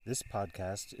This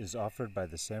podcast is offered by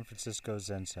the San Francisco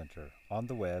Zen Center on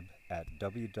the web at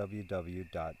www.sfzc.org.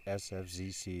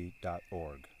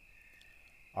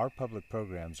 Our public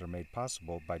programs are made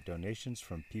possible by donations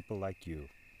from people like you.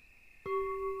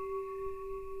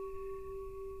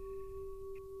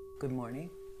 Good morning.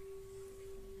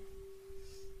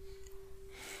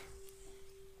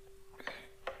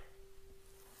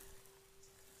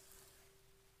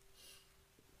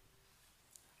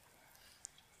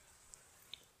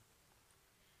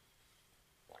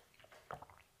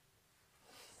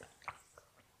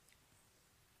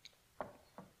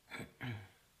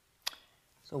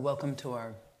 So welcome to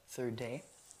our third day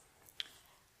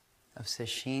of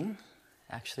Sesshin.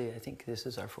 Actually, I think this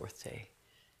is our fourth day.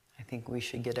 I think we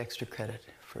should get extra credit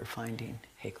for finding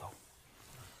Heiko.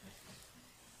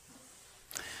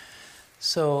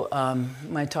 So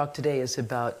my talk today is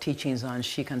about teachings on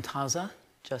Shikantaza,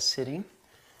 just sitting,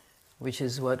 which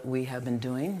is what we have been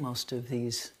doing most of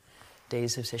these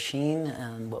days of Sesshin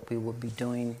and what we will be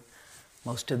doing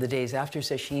most of the days after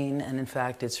Sesshin. And in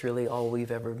fact, it's really all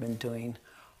we've ever been doing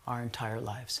our entire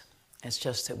lives. It's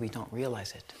just that we don't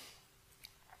realize it.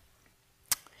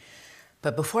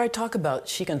 But before I talk about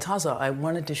Shikantaza, I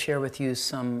wanted to share with you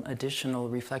some additional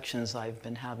reflections I've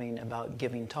been having about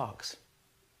giving talks.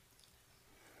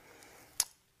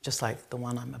 Just like the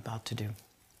one I'm about to do,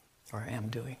 or am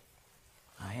doing.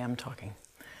 I am talking.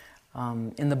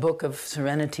 In the Book of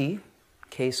Serenity,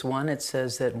 Case 1, it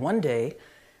says that one day,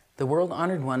 the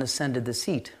world-honored one ascended the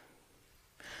seat.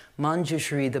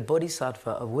 Manjushri, the bodhisattva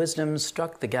of wisdom,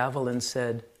 struck the gavel and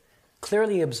said,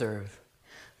 "Clearly observe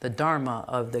the Dharma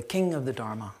of the king of the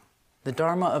Dharma. The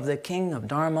Dharma of the king of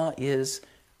Dharma is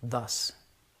thus."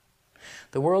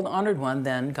 The world-honored one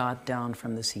then got down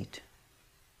from the seat.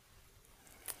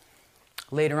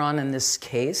 Later on in this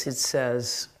case, it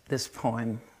says, this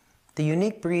poem, "The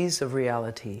unique breeze of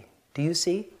reality, do you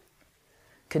see?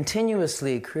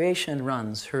 Continuously creation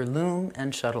runs her loom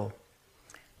and shuttle,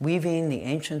 weaving the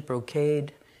ancient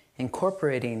brocade,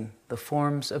 incorporating the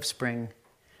forms of spring,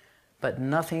 but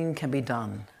nothing can be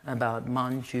done about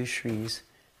Manjushri's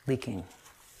leaking."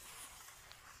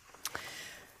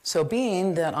 So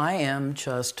being that I am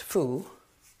just Fu,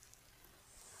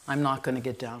 I'm not going to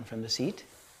get down from the seat.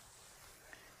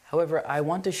 However, I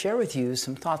want to share with you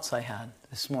some thoughts I had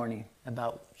this morning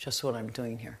about just what I'm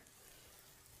doing here.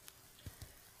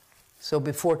 So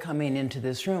before coming into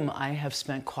this room, I have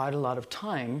spent quite a lot of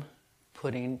time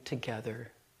putting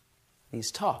together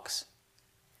these talks,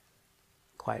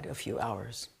 quite a few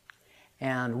hours,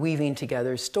 and weaving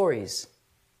together stories,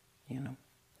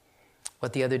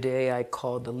 what the other day I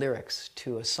called the lyrics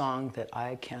to a song that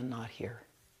I cannot hear.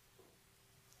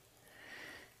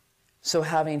 So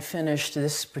having finished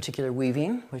this particular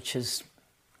weaving, which is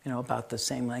about the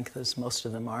same length as most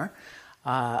of them are,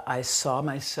 I saw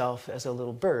myself as a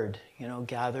little bird,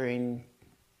 gathering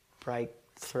bright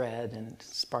thread and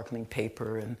sparkling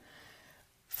paper and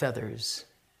feathers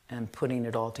and putting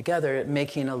it all together,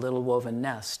 making a little woven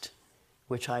nest,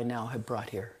 which I now have brought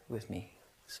here with me.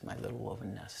 It's my little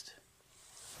woven nest.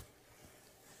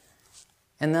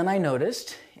 And then I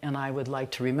noticed, and I would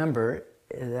like to remember,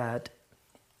 that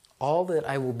all that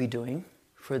I will be doing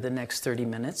for the next 30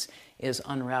 minutes is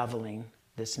unraveling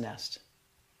this nest.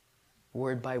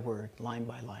 Word by word, line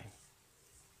by line.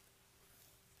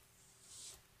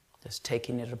 Just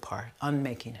taking it apart,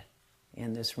 unmaking it,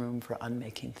 in this room for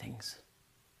unmaking things.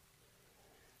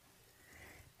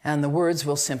 And the words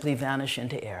will simply vanish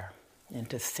into air,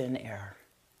 into thin air,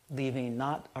 leaving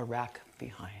not a rack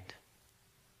behind.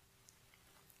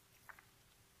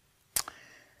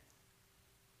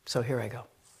 So here I go,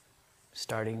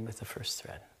 starting with the first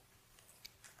thread.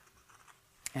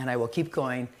 And I will keep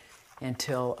going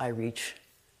until I reach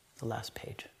the last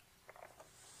page.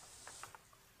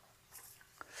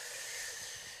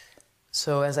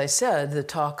 So as I said, the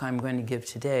talk I'm going to give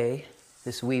today,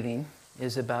 this weaving,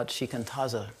 is about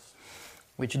Shikantaza,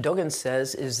 which Dogen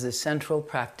says is the central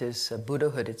practice of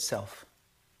Buddhahood itself.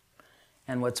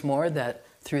 And what's more, that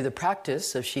through the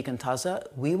practice of Shikantaza,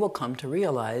 we will come to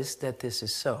realize that this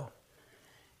is so.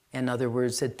 In other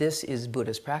words, that this is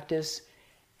Buddha's practice,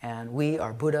 and we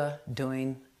are Buddha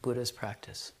doing Buddha's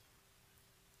practice.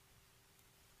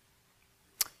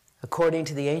 According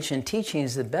to the ancient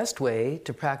teachings, the best way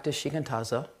to practice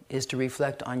Shikantaza is to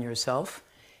reflect on yourself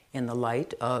in the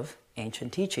light of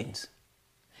ancient teachings,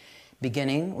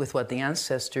 beginning with what the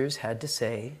ancestors had to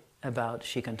say about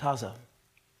Shikantaza.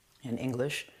 In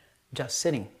English, just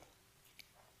sitting.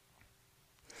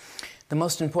 The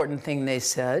most important thing they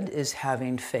said is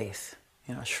having faith,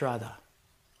 shraddha,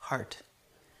 heart,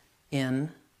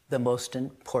 in the most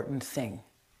important thing,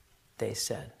 they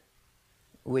said,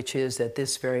 which is that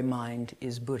this very mind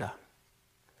is Buddha.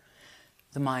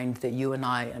 The mind that you and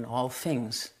I and all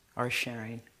things are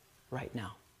sharing right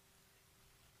now.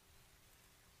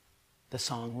 The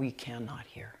song we cannot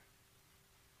hear.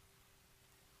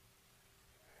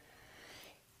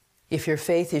 If your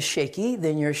faith is shaky,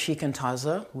 then your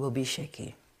shikantaza will be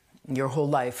shaky. Your whole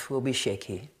life will be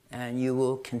shaky, and you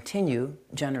will continue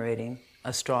generating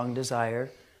a strong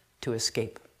desire to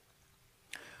escape,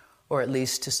 or at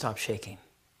least to stop shaking.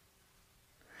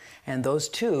 And those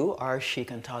two are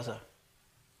shikantaza.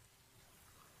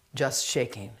 Just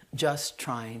shaking, just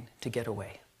trying to get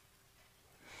away.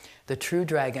 The true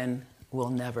dragon will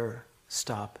never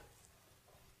stop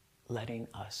letting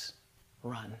us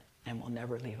run and will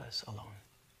never leave us alone.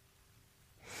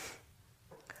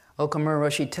 Okamura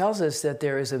Roshi tells us that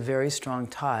there is a very strong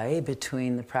tie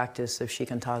between the practice of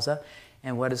shikantaza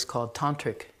and what is called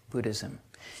tantric Buddhism,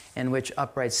 in which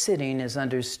upright sitting is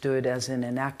understood as an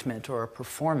enactment or a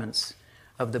performance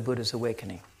of the Buddha's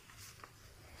awakening.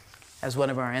 As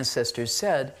one of our ancestors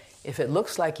said, if it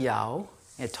looks like Yao,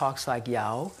 it talks like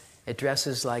Yao, it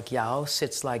dresses like Yao,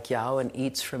 sits like Yao, and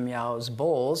eats from Yao's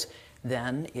bowls,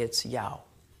 then it's Yao,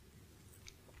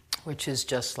 which is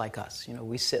just like us. You know,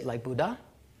 we sit like Buddha,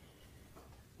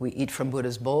 we eat from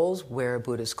Buddha's bowls, wear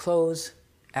Buddha's clothes,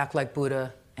 act like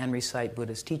Buddha, and recite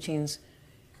Buddha's teachings,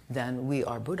 then we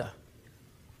are Buddha.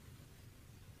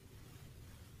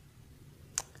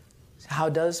 How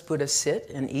does Buddha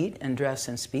sit and eat and dress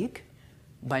and speak?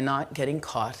 By not getting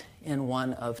caught in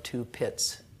one of two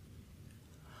pits.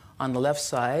 On the left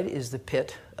side is the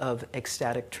pit of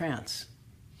ecstatic trance.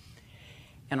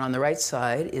 And on the right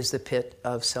side is the pit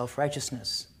of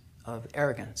self-righteousness, of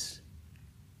arrogance.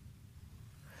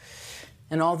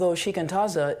 And although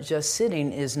shikantaza, just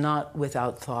sitting, is not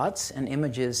without thoughts and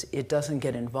images, it doesn't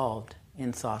get involved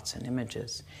in thoughts and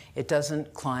images. It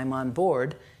doesn't climb on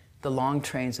board the long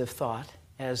trains of thought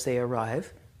as they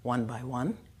arrive, one by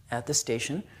one, at the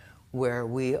station where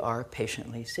we are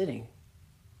patiently sitting.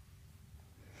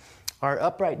 Our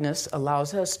uprightness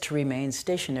allows us to remain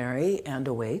stationary and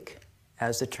awake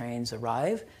as the trains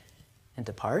arrive and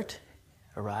depart,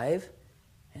 arrive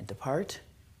and depart,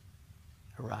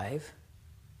 arrive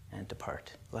and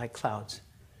depart, like clouds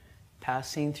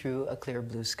passing through a clear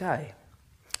blue sky,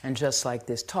 and just like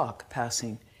this talk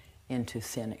passing into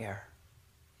thin air.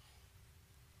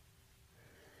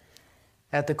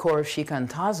 At the core of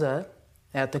shikantaza,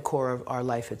 at the core of our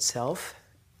life itself,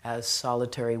 as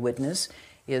solitary witness,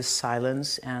 is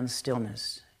silence and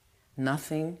stillness.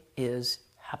 Nothing is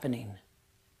happening.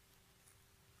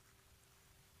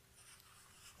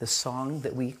 The song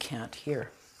that we can't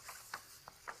hear.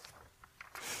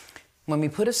 When we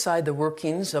put aside the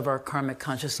workings of our karmic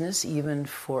consciousness, even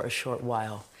for a short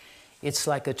while, it's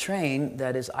like a train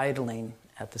that is idling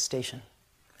at the station.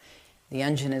 The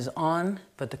engine is on,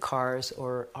 but the cars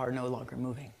are no longer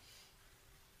moving.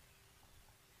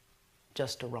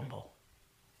 Just a rumble.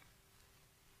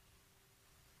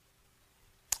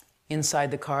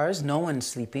 Inside the cars, no one's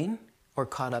sleeping or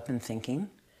caught up in thinking.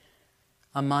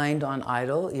 A mind on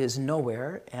idle is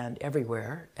nowhere and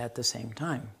everywhere at the same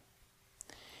time.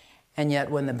 And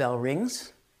yet when the bell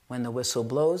rings, when the whistle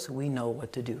blows, we know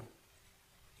what to do.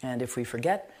 And if we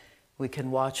forget, we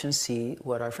can watch and see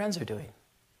what our friends are doing.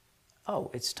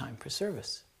 Oh, it's time for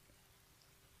service.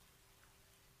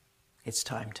 It's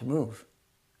time to move.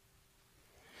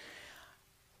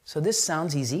 So this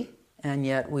sounds easy, and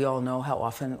yet we all know how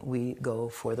often we go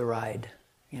for the ride.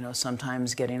 You know,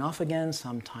 sometimes getting off again,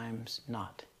 sometimes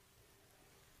not.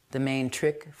 The main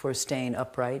trick for staying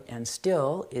upright and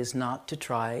still is not to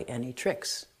try any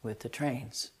tricks with the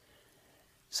trains,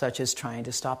 such as trying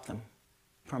to stop them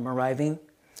from arriving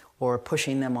or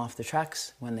pushing them off the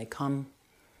tracks when they come,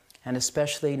 and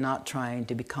especially not trying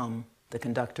to become the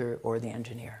conductor or the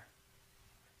engineer.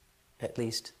 At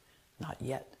least, not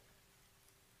yet.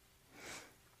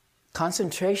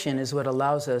 Concentration is what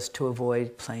allows us to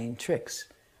avoid playing tricks,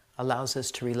 allows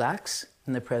us to relax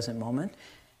in the present moment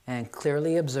and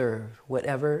clearly observe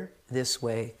whatever this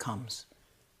way comes.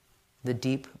 The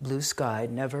deep blue sky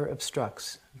never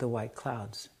obstructs the white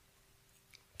clouds.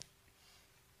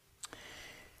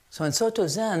 So in Soto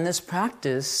Zen, this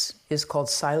practice is called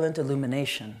silent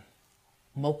illumination,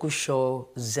 Mokusho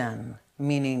Zen,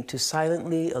 meaning to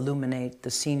silently illuminate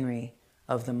the scenery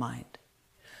of the mind.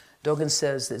 Dogen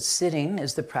says that sitting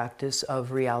is the practice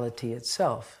of reality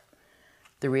itself,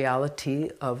 the reality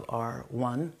of our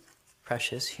one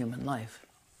precious human life.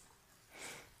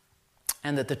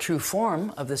 And that the true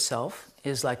form of the self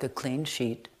is like a clean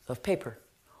sheet of paper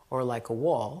or like a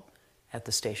wall at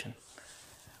the station,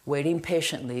 waiting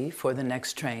patiently for the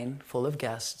next train full of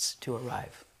guests to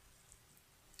arrive.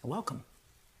 Welcome.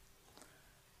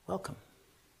 Welcome.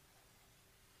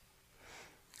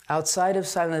 Outside of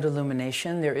silent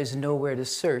illumination, there is nowhere to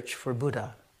search for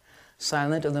Buddha.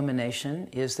 Silent illumination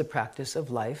is the practice of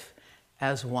life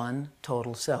as one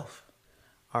total self.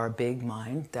 Our big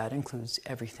mind, that includes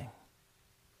everything.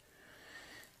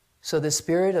 So the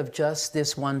spirit of just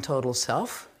this one total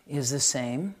self is the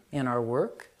same in our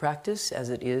work practice as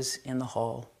it is in the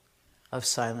hall of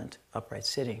silent upright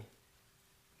sitting.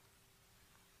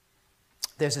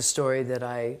 There's a story that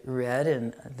I read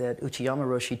and that Uchiyama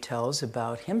Roshi tells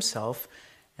about himself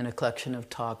in a collection of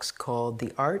talks called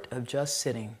The Art of Just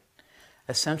Sitting,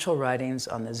 Essential Writings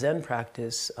on the Zen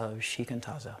Practice of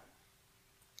Shikantaza.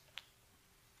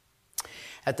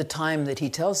 At the time that he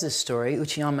tells this story,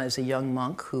 Uchiyama is a young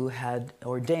monk who had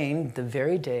ordained the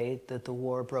very day that the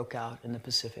war broke out in the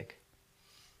Pacific.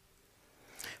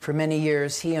 For many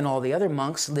years, he and all the other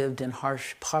monks lived in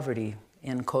harsh poverty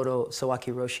in Kodo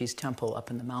Sawaki Roshi's temple up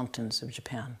in the mountains of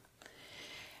Japan.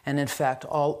 And in fact,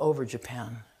 all over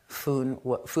Japan, food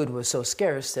was so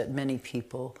scarce that many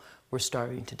people were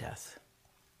starving to death.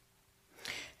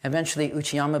 Eventually,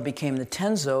 Uchiyama became the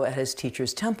tenzo at his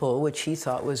teacher's temple, which he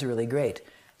thought was really great,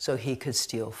 so he could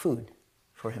steal food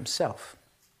for himself.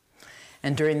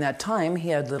 And during that time, he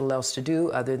had little else to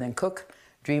do other than cook,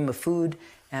 dream of food,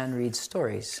 and read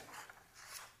stories.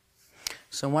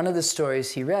 So one of the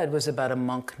stories he read was about a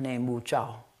monk named Wu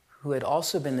Zhao, who had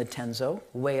also been the tenzo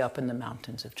way up in the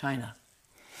mountains of China.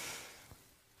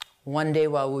 One day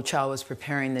while Wu Zhao was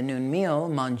preparing the noon meal,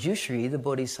 Manjushri, the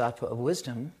Bodhisattva of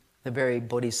wisdom, the very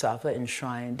Bodhisattva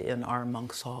enshrined in our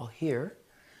monk's hall here,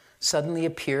 suddenly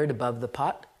appeared above the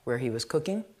pot where he was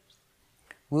cooking.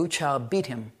 Wu Zhao beat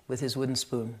him with his wooden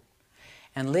spoon.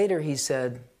 And later he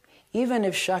said, "Even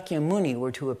if Shakyamuni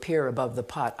were to appear above the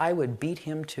pot, I would beat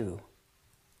him too."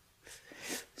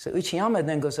 So Uchiyama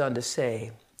then goes on to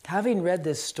say, "Having read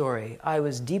this story, I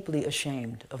was deeply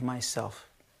ashamed of myself.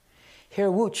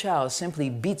 Here Wu Zhao simply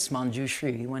beats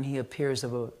Manjushri when he appears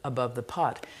above the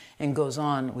pot and goes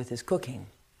on with his cooking.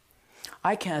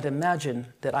 I can't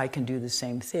imagine that I can do the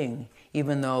same thing,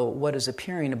 even though what is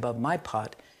appearing above my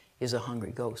pot is a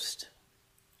hungry ghost."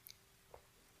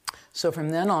 So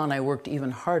from then on, I worked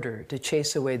even harder to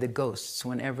chase away the ghosts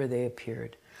whenever they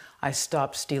appeared. I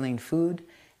stopped stealing food,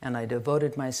 and I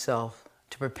devoted myself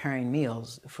to preparing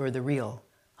meals for the real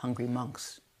hungry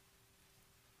monks.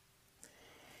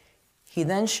 He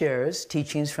then shares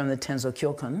teachings from the Tenzo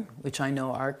Kyokan, which I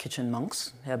know our kitchen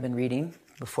monks have been reading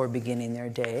before beginning their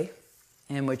day,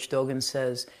 in which Dogen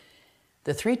says,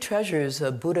 "The three treasures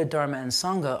of Buddha, Dharma, and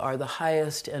Sangha are the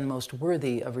highest and most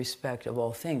worthy of respect of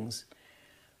all things.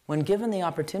 When given the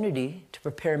opportunity to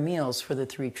prepare meals for the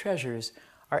three treasures,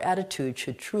 our attitude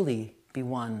should truly be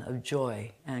one of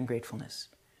joy and gratefulness,"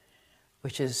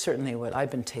 which is certainly what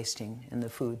I've been tasting in the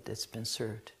food that's been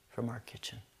served from our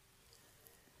kitchen.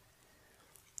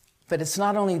 But it's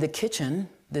not only the kitchen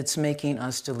that's making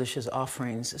us delicious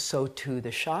offerings, so too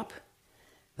the shop,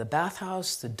 the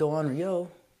bathhouse, the Doan Ryo,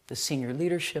 the senior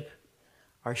leadership,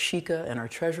 our shika and our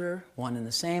treasurer, one and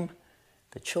the same,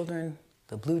 the children,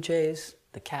 the blue jays,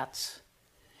 the cats.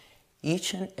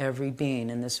 Each and every being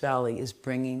in this valley is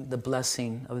bringing the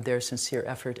blessing of their sincere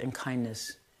effort and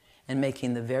kindness and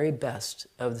making the very best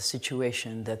of the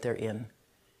situation that they're in,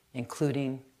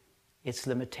 including its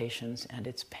limitations and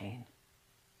its pain.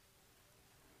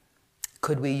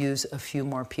 Could we use a few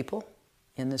more people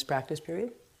in this practice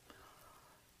period?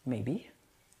 Maybe.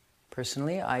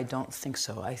 Personally, I don't think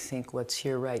so. I think what's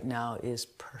here right now is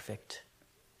perfect.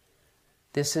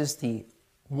 This is the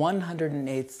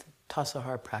 108th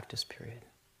Tassajara practice period,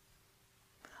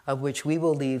 of which we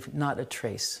will leave not a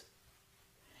trace.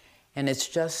 And it's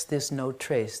just this no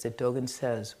trace that Dogen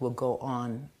says will go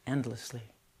on endlessly.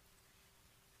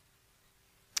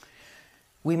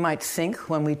 We might think,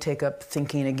 when we take up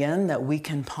thinking again, that we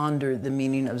can ponder the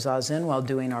meaning of Zazen while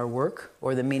doing our work,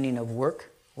 or the meaning of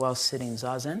work while sitting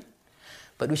Zazen.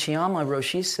 But Uchiyama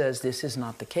Roshi says this is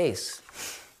not the case.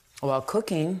 While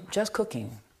cooking, just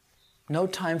cooking. No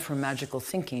time for magical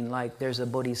thinking like there's a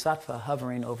bodhisattva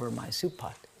hovering over my soup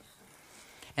pot.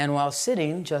 And while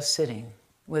sitting, just sitting,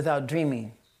 without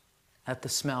dreaming at the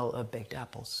smell of baked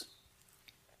apples.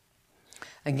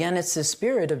 Again, it's the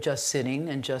spirit of just sitting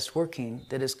and just working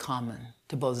that is common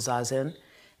to both Zazen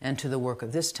and to the work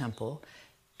of this temple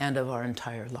and of our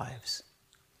entire lives.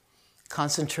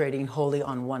 Concentrating wholly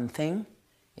on one thing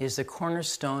is the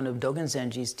cornerstone of Dogen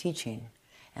Zenji's teaching.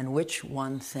 And which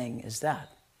one thing is that?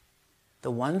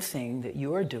 The one thing that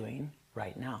you are doing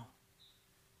right now.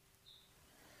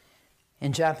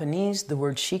 In Japanese, the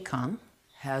word shikan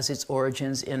has its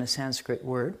origins in a Sanskrit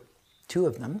word, two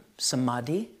of them,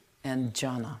 samadhi and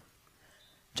jhana.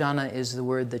 Jhana is the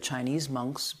word the Chinese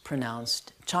monks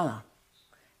pronounced chana,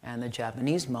 and the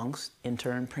Japanese monks in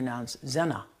turn pronounce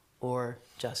zena, or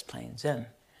just plain zen.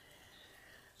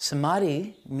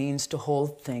 Samadhi means to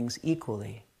hold things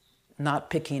equally, not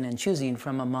picking and choosing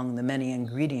from among the many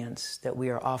ingredients that we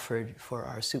are offered for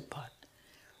our soup pot.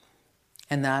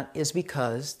 And that is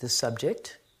because the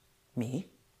subject, me,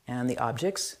 and the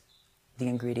objects, the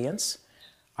ingredients,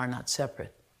 are not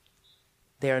separate.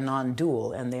 They are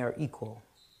non-dual and they are equal.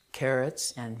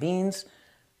 Carrots and beans,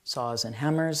 saws and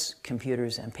hammers,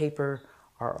 computers and paper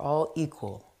are all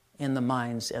equal in the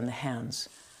minds and the hands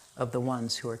of the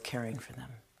ones who are caring for them.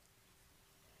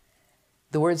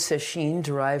 The word sesshin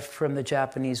derived from the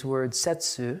Japanese word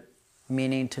setsu,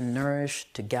 meaning to nourish,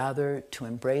 to gather, to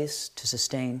embrace, to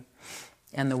sustain,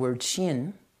 and the word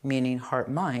shin, meaning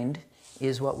heart-mind,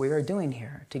 is what we are doing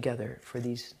here together for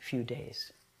these few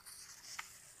days.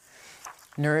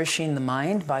 Nourishing the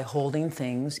mind by holding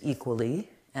things equally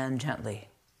and gently.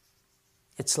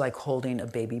 It's like holding a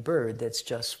baby bird that's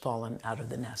just fallen out of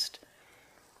the nest.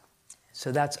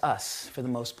 So that's us, for the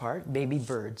most part, baby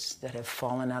birds that have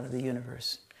fallen out of the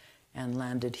universe and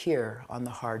landed here on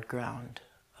the hard ground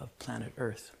of planet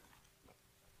Earth.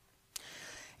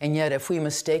 And yet, if we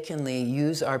mistakenly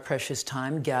use our precious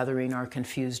time gathering our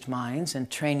confused minds and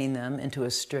training them into a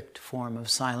strict form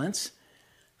of silence,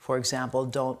 for example,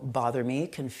 don't bother me,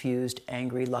 confused,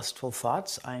 angry, lustful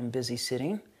thoughts, I am busy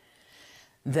sitting,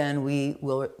 then we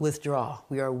will withdraw.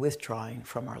 We are withdrawing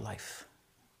from our life.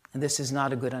 And this is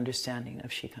not a good understanding of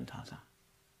shikantaza.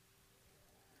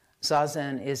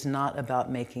 Zazen is not about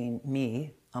making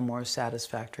me a more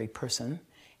satisfactory person.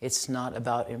 It's not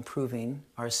about improving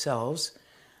ourselves.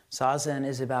 Zazen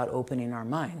is about opening our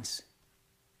minds,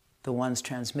 the ones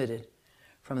transmitted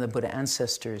from the Buddha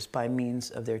ancestors by means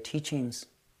of their teachings,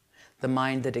 the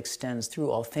mind that extends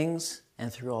through all things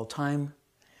and through all time,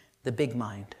 the big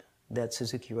mind that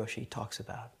Suzuki Roshi talks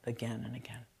about again and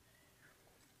again.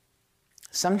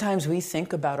 Sometimes we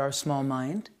think about our small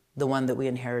mind, the one that we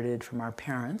inherited from our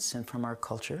parents and from our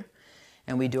culture,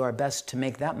 and we do our best to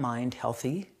make that mind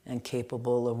healthy and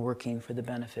capable of working for the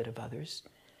benefit of others.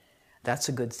 That's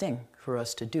a good thing for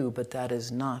us to do, but that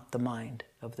is not the mind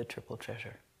of the Triple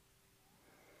Treasure.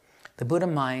 The Buddha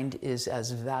mind is as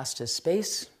vast as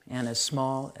space and as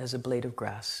small as a blade of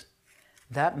grass.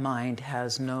 That mind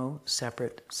has no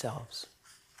separate selves.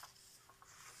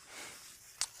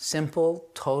 Simple,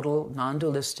 total,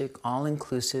 non-dualistic,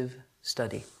 all-inclusive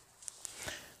study.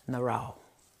 Narao,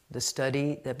 the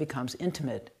study that becomes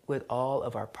intimate with all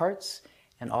of our parts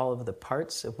and all of the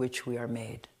parts of which we are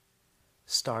made.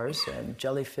 Stars and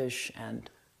jellyfish and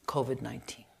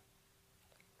COVID-19.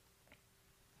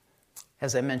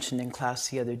 As I mentioned in class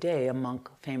the other day, a monk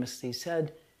famously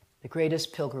said, "The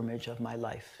greatest pilgrimage of my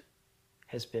life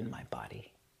has been my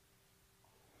body."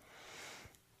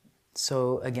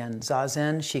 So again,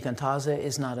 Zazen, shikantaza,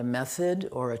 is not a method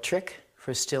or a trick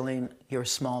for stilling your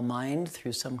small mind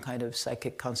through some kind of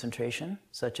psychic concentration,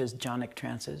 such as jhanic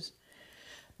trances.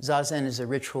 Zazen is a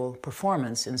ritual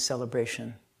performance in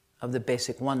celebration of the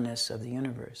basic oneness of the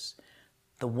universe,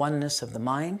 the oneness of the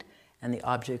mind and the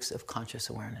objects of conscious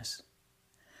awareness.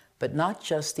 But not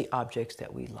just the objects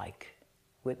that we like.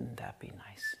 Wouldn't that be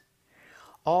nice?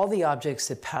 All the objects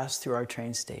that pass through our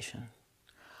train station.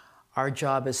 Our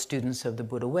job as students of the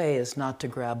Buddha way is not to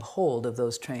grab hold of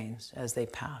those trains as they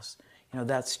pass.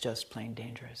 That's just plain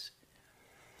dangerous.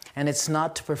 And it's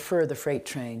not to prefer the freight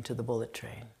train to the bullet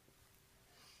train.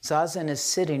 Zazen is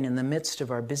sitting in the midst of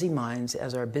our busy minds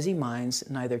as our busy minds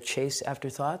neither chase after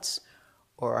thoughts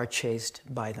or are chased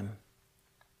by them.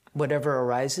 Whatever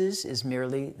arises is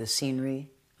merely the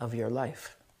scenery of your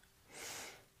life.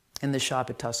 In the shop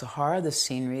at Tassajara, the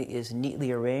scenery is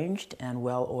neatly arranged and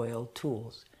well-oiled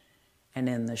tools. And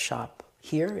in the shop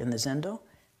here, in the Zendo,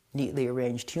 neatly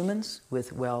arranged humans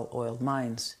with well-oiled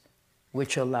minds,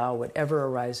 which allow whatever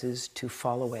arises to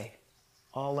fall away,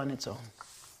 all on its own.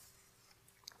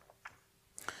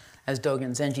 As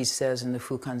Dogen Zenji says in the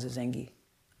Fukan Zazengi,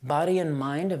 body and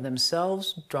mind of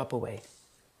themselves drop away,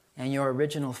 and your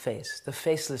original face, the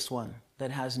faceless one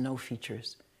that has no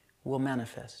features, will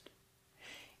manifest.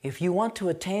 If you want to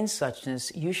attain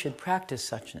suchness, you should practice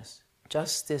suchness.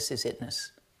 Just this is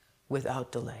itness,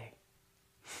 without delay.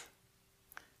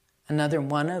 Another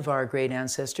one of our great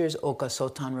ancestors, Oka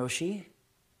Sotan Roshi,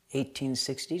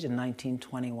 1860 to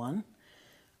 1921,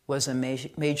 was a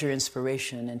major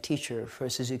inspiration and teacher for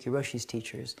Suzuki Roshi's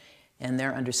teachers and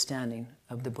their understanding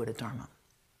of the Buddha Dharma.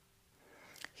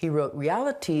 He wrote,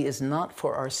 "Reality is not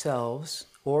for ourselves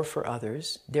or for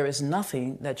others. There is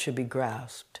nothing that should be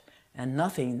grasped and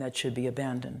nothing that should be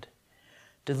abandoned.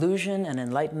 Delusion and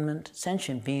enlightenment,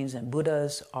 sentient beings and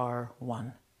Buddhas are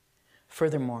one.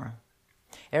 Furthermore,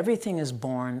 everything is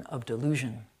born of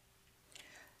delusion.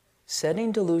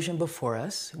 Setting delusion before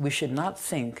us, we should not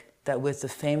think that with the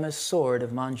famous sword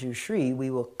of Manjushri we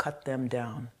will cut them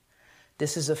down.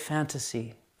 This is a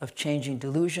fantasy of changing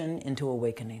delusion into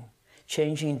awakening.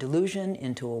 Changing delusion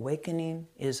into awakening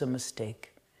is a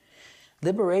mistake.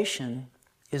 Liberation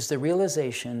is the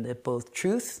realization that both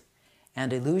truth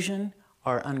and illusion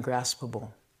are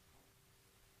ungraspable.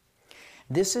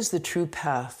 This is the true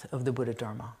path of the Buddha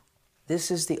Dharma.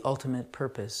 This is the ultimate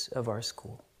purpose of our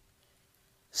school.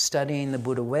 Studying the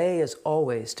Buddha way is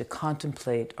always to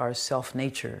contemplate our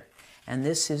self-nature, and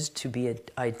this is to be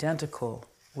identical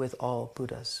with all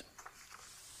Buddhas."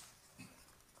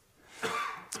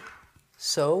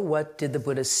 So, what did the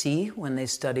Buddhas see when they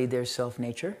studied their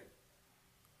self-nature?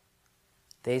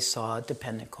 They saw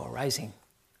dependent co-arising,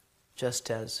 just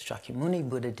as Shakyamuni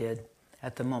Buddha did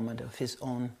at the moment of his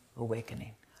own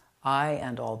awakening. I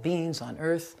and all beings on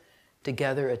earth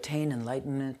together attain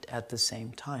enlightenment at the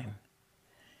same time.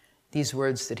 These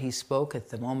words that he spoke at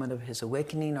the moment of his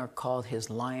awakening are called his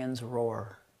lion's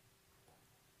roar.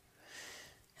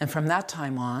 And from that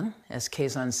time on, as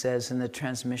Keizan says in the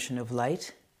Transmission of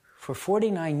Light, for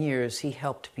 49 years he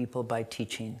helped people by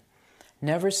teaching,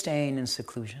 never staying in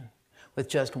seclusion. With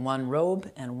just one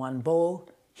robe and one bowl,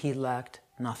 he lacked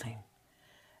nothing.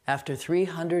 After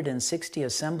 360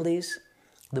 assemblies,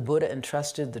 the Buddha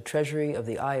entrusted the treasury of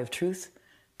the Eye of Truth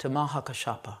to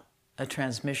Mahakashapa, a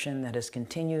transmission that has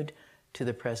continued to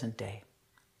the present day.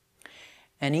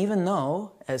 And even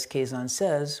though, as Keizan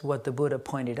says, what the Buddha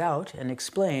pointed out and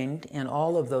explained in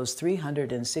all of those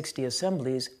 360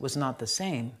 assemblies was not the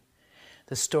same,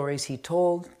 the stories he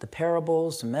told, the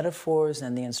parables, the metaphors,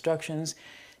 and the instructions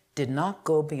did not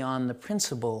go beyond the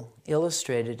principle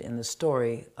illustrated in the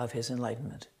story of his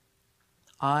enlightenment.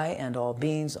 I and all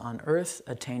beings on earth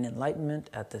attain enlightenment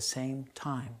at the same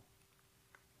time.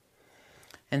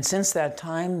 And since that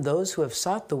time, those who have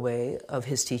sought the way of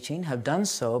his teaching have done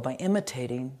so by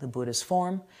imitating the Buddha's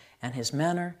form and his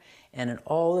manner, and in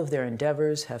all of their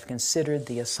endeavors have considered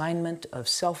the assignment of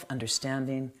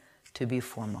self-understanding to be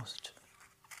foremost.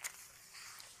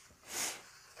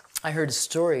 I heard a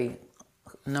story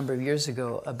a number of years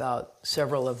ago about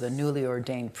several of the newly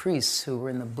ordained priests who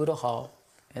were in the Buddha Hall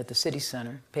at the city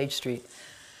center, Page Street,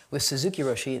 with Suzuki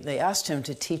Roshi. They asked him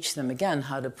to teach them again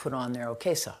how to put on their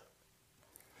okesa.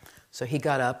 So he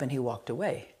got up and he walked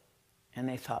away, and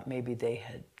they thought maybe they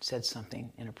had said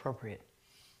something inappropriate.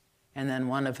 And then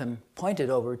one of them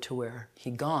pointed over to where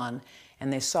he'd gone,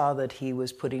 and they saw that he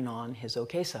was putting on his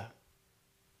okesa,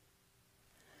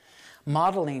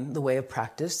 modeling the way of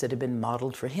practice that had been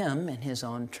modeled for him in his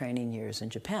own training years in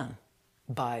Japan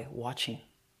by watching.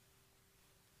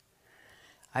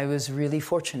 I was really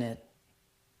fortunate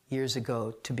years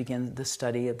ago to begin the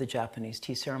study of the Japanese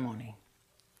tea ceremony.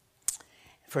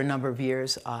 For a number of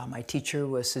years, my teacher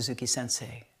was Suzuki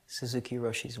Sensei, Suzuki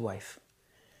Roshi's wife.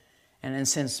 And then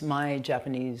since my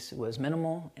Japanese was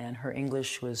minimal and her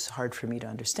English was hard for me to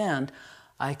understand,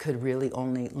 I could really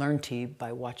only learn tea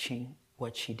by watching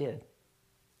what she did.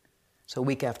 So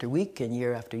week after week and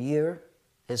year after year,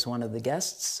 as one of the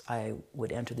guests, I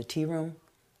would enter the tea room,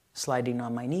 sliding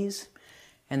on my knees,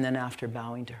 and then after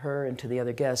bowing to her and to the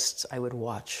other guests, I would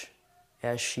watch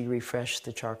as she refreshed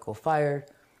the charcoal fire,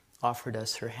 offered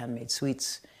us her handmade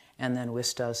sweets, and then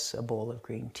whisked us a bowl of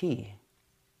green tea.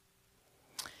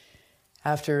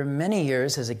 After many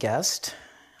years as a guest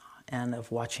and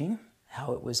of watching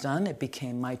how it was done, it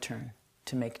became my turn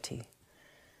to make tea.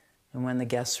 And when the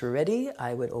guests were ready,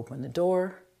 I would open the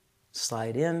door,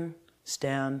 slide in,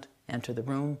 stand, enter the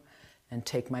room, and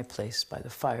take my place by the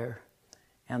fire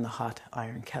and the hot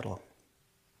iron kettle.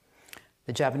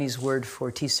 The Japanese word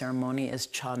for tea ceremony is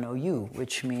cha no yu,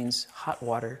 which means hot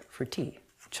water for tea.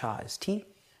 Cha is tea,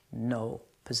 no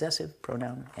possessive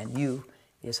pronoun, and yu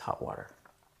is hot water.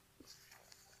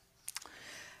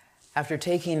 After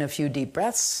taking a few deep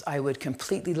breaths, I would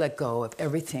completely let go of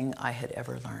everything I had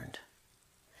ever learned.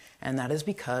 And that is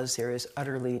because there is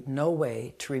utterly no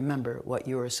way to remember what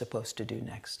you are supposed to do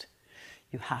next.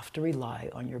 You have to rely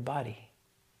on your body.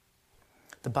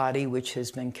 The body which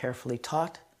has been carefully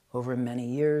taught over many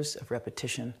years of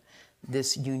repetition,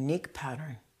 this unique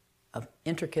pattern of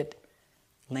intricate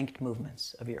linked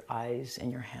movements of your eyes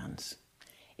and your hands.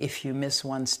 If you miss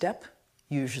one step,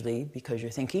 usually because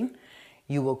you're thinking,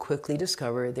 you will quickly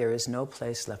discover there is no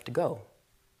place left to go,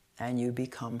 and you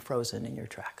become frozen in your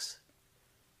tracks.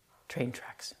 train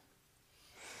tracks.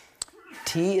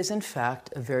 Tea is in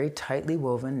fact a very tightly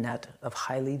woven net of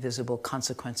highly visible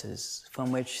consequences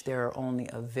from which there are only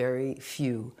a very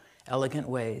few elegant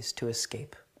ways to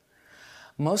escape.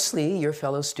 Mostly your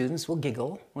fellow students will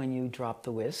giggle when you drop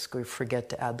the whisk or forget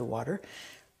to add the water.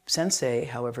 Sensei,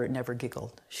 however, never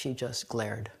giggled. She just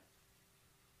glared.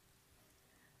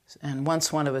 And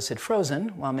once one of us had frozen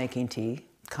while making tea,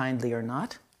 kindly or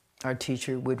not, our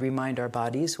teacher would remind our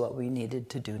bodies what we needed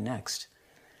to do next.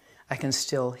 I can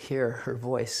still hear her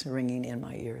voice ringing in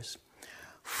my ears.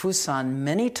 Fusan,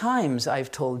 many times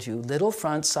I've told you, little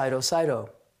front, saido, saido,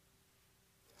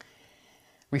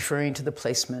 referring to the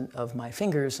placement of my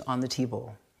fingers on the tea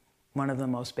bowl, one of the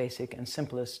most basic and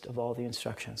simplest of all the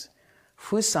instructions.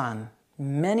 Fusan,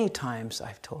 many times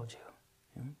I've told you.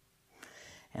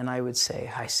 And I would say,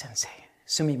 hi, sensei,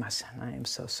 sumimasen, I am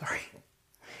so sorry.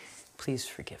 Please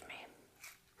forgive me.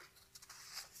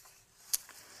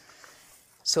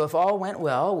 So if all went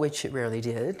well, which it rarely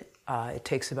did, it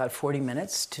takes about 40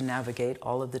 minutes to navigate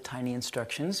all of the tiny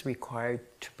instructions required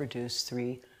to produce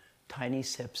 3 tiny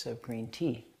sips of green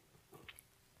tea.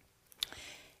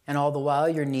 And all the while,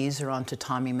 your knees are on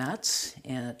tatami mats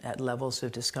and at levels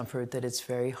of discomfort that it's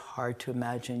very hard to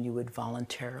imagine you would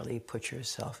voluntarily put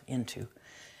yourself into.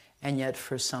 And yet,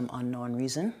 for some unknown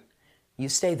reason, you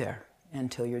stay there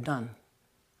until you're done.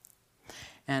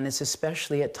 And it's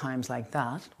especially at times like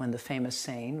that when the famous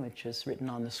saying, which is written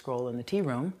on the scroll in the tea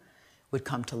room, would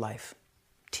come to life.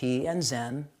 Tea and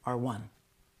Zen are one.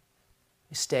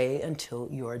 You stay until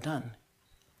you are done.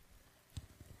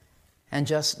 And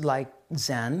just like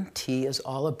Zen, tea is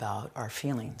all about our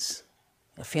feelings.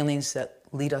 The feelings that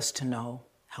lead us to know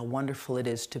how wonderful it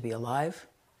is to be alive,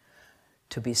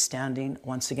 to be standing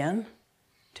once again,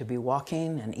 to be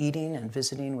walking and eating and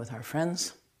visiting with our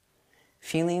friends.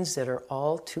 Feelings that are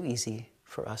all too easy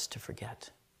for us to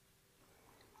forget.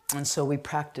 And so we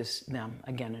practice them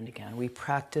again and again. We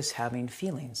practice having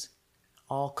feelings,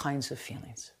 all kinds of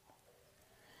feelings.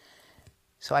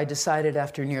 So I decided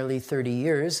after nearly 30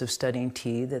 years of studying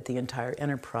tea that the entire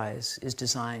enterprise is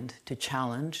designed to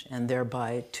challenge and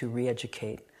thereby to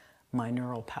re-educate my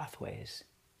neural pathways.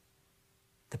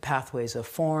 The pathways of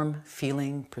form,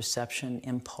 feeling, perception,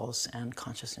 impulse, and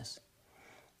consciousness.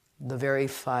 The very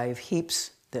 5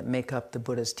 heaps that make up the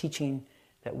Buddha's teaching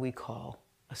that we call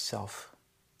a self,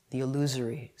 the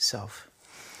illusory self.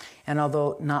 And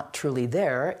although not truly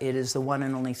there, it is the one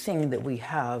and only thing that we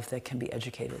have that can be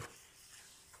educated.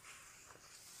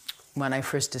 When I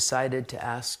first decided to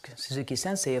ask Suzuki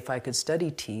Sensei if I could study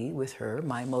tea with her,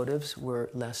 my motives were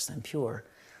less than pure.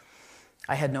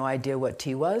 I had no idea what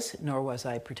tea was, nor was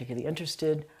I particularly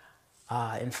interested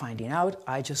in finding out.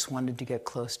 I just wanted to get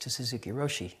close to Suzuki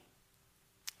Roshi,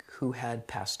 who had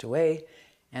passed away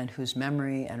and whose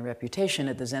memory and reputation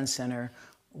at the Zen Center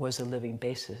was a living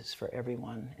basis for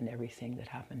everyone and everything that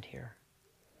happened here.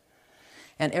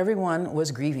 And everyone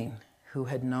was grieving who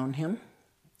had known him.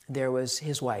 There was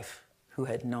his wife who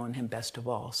had known him best of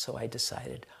all, so I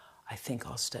decided, I think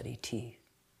I'll study tea.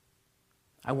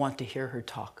 I want to hear her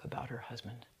talk about her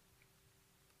husband,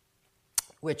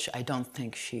 which I don't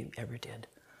think she ever did.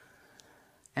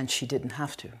 And she didn't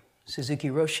have to. Suzuki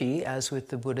Roshi, as with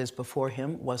the Buddhas before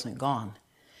him, wasn't gone.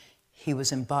 He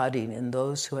was embodied in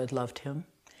those who had loved him,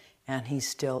 and he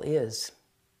still is.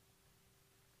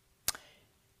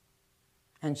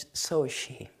 And so is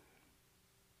she.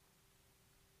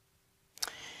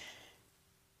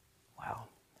 Wow,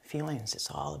 feelings, it's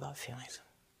all about feelings.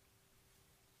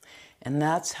 And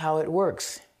that's how it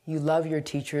works. You love your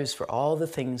teachers for all the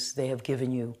things they have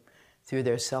given you through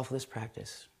their selfless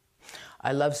practice.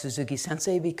 I love Suzuki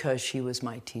Sensei because she was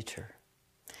my teacher.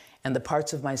 And the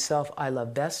parts of myself I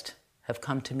love best have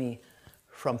come to me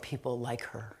from people like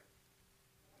her.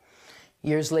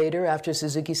 Years later, after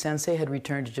Suzuki Sensei had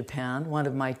returned to Japan, one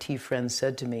of my tea friends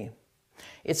said to me,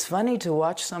 "It's funny to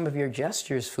watch some of your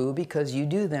gestures, Fu, because you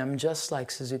do them just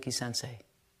like Suzuki Sensei,"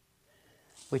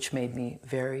 which made me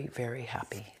very, very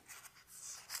happy.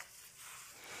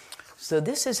 So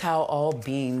this is how all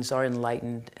beings are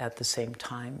enlightened at the same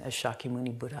time as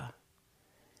Shakyamuni Buddha.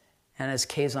 And as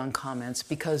Keizan comments,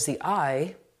 because the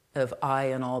I of I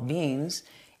and all beings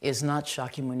is not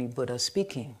Shakyamuni Buddha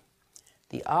speaking.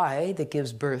 The I that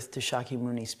gives birth to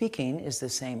Shakyamuni speaking is the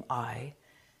same I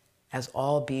as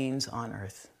all beings on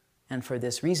earth. And for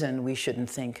this reason, we shouldn't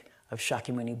think of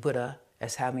Shakyamuni Buddha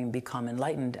as having become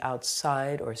enlightened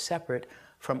outside or separate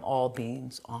from all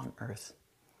beings on earth.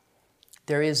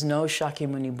 There is no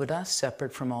Shakyamuni Buddha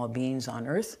separate from all beings on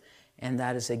earth, and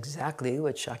that is exactly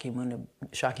what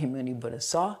Shakyamuni Buddha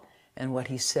saw and what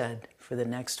he said for the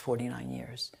next 49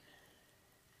 years.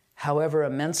 However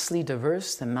immensely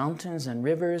diverse the mountains and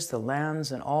rivers, the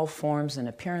lands and all forms and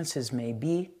appearances may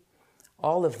be,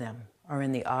 all of them are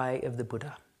in the eye of the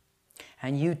Buddha.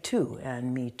 And you too,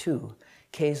 and me too,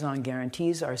 Kazon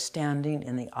guarantees, are standing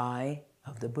in the eye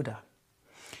of the Buddha.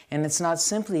 And it's not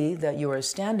simply that you are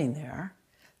standing there,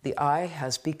 the eye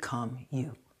has become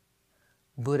you.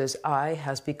 Buddha's eye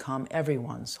has become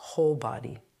everyone's whole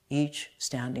body, each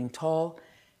standing tall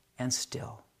and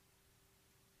still.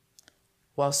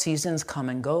 While seasons come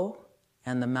and go,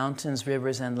 and the mountains,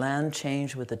 rivers, and land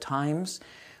change with the times,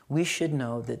 we should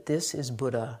know that this is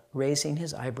Buddha raising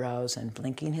his eyebrows and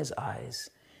blinking his eyes.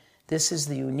 This is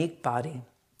the unique body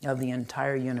of the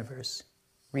entire universe,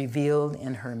 revealed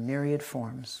in her myriad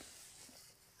forms.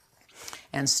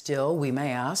 And still, we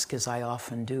may ask, as I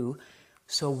often do,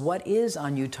 so what is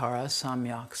Anuttara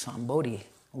Samyak Sambodhi?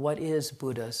 What is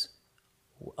Buddha's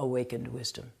awakened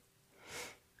wisdom?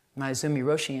 Maezumi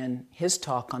Roshi, in his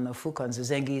talk on the Fukan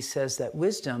Zazengi, says that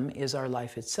wisdom is our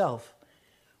life itself.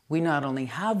 We not only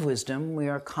have wisdom, we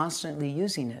are constantly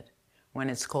using it. When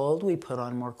it's cold, we put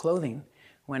on more clothing.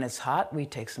 When it's hot, we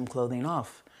take some clothing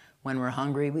off. When we're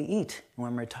hungry, we eat.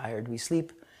 When we're tired, we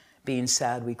sleep. Being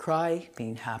sad, we cry.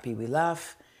 Being happy, we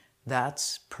laugh.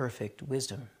 That's perfect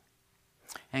wisdom.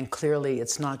 And clearly,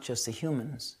 it's not just the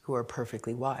humans who are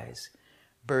perfectly wise.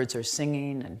 Birds are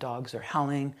singing and dogs are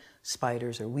howling,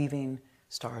 spiders are weaving,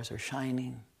 stars are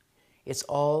shining. It's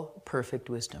all perfect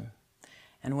wisdom.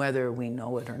 And whether we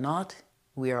know it or not,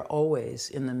 we are always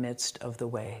in the midst of the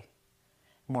way.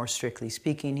 More strictly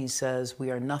speaking, he says, we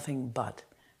are nothing but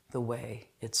the way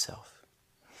itself.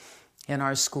 In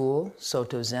our school,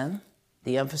 Soto Zen,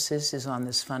 the emphasis is on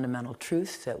this fundamental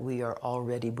truth that we are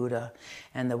already Buddha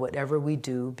and that whatever we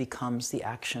do becomes the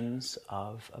actions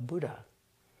of a Buddha.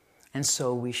 And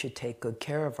so we should take good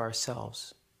care of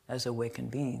ourselves as awakened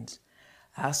beings,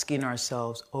 asking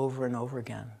ourselves over and over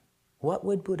again, what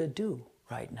would Buddha do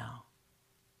right now?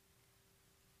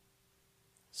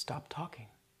 Stop talking.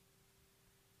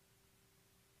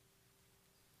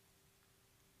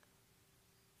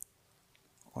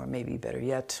 Or maybe better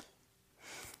yet,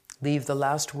 leave the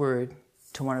last word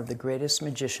to one of the greatest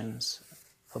magicians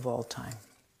of all time.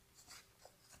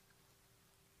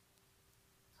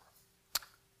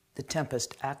 The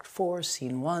Tempest, Act 4,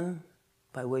 Scene 1,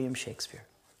 by William Shakespeare.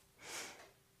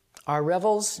 Our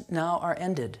revels now are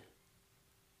ended.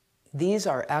 These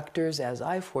are actors, as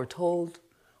I foretold,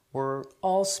 were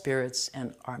all spirits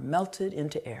and are melted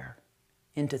into air,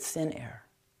 into thin air.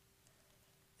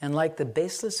 And like the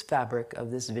baseless fabric of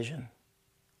this vision,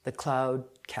 the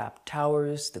cloud-capped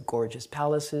towers, the gorgeous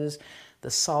palaces,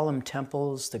 the solemn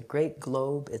temples, the great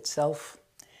globe itself,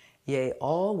 yea,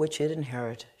 all which it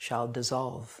inherit shall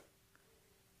dissolve.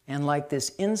 And like this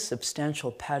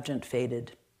insubstantial pageant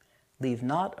faded, leave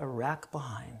not a rack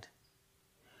behind.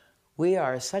 We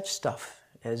are such stuff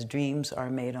as dreams are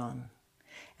made on,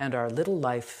 and our little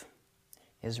life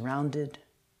is rounded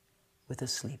with a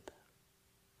sleep.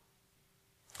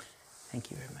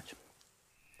 Thank you very much.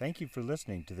 Thank you for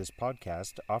listening to this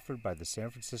podcast offered by the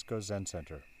San Francisco Zen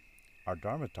Center. Our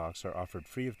Dharma talks are offered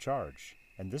free of charge,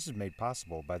 and this is made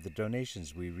possible by the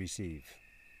donations we receive.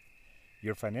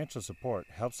 Your financial support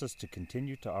helps us to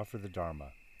continue to offer the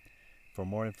Dharma. For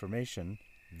more information,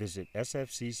 visit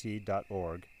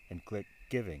sfcc.org and click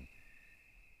Giving.